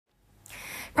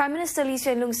Prime Minister Lee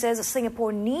Hsien Loong says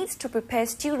Singapore needs to prepare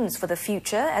students for the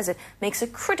future as it makes a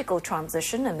critical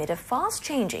transition amid a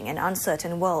fast-changing and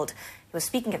uncertain world. He was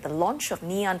speaking at the launch of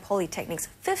Ngee Ann Polytechnic's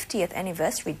 50th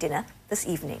anniversary dinner this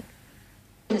evening.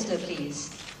 Minister,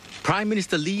 please. Prime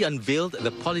Minister Lee unveiled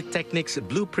the Polytechnic's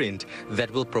blueprint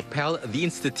that will propel the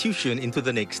institution into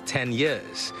the next 10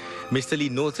 years. Mr. Lee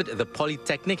noted the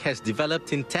Polytechnic has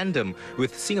developed in tandem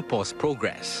with Singapore's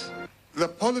progress. The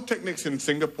Polytechnics in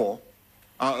Singapore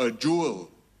are a jewel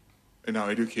in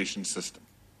our education system.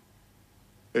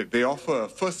 They offer a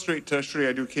first-rate tertiary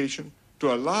education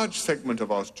to a large segment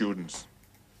of our students.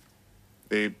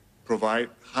 They provide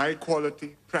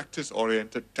high-quality,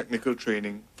 practice-oriented technical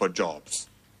training for jobs.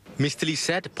 Mr. Lee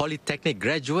said Polytechnic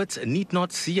graduates need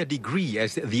not see a degree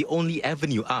as the only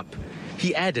avenue up.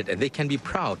 He added they can be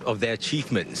proud of their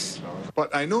achievements.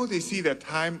 But I know they see their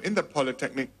time in the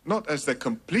Polytechnic not as the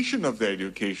completion of their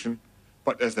education,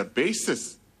 but as the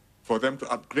basis for them to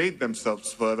upgrade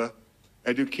themselves further,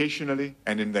 educationally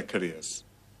and in their careers.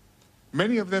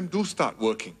 Many of them do start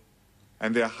working,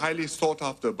 and they are highly sought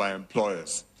after by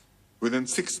employers. Within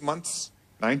 6 months,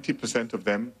 90% of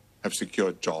them have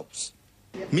secured jobs.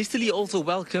 Mr. Lee also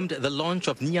welcomed the launch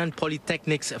of Ngee Ann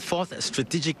Polytechnic's 4th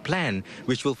strategic plan,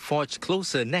 which will forge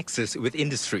closer nexus with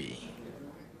industry.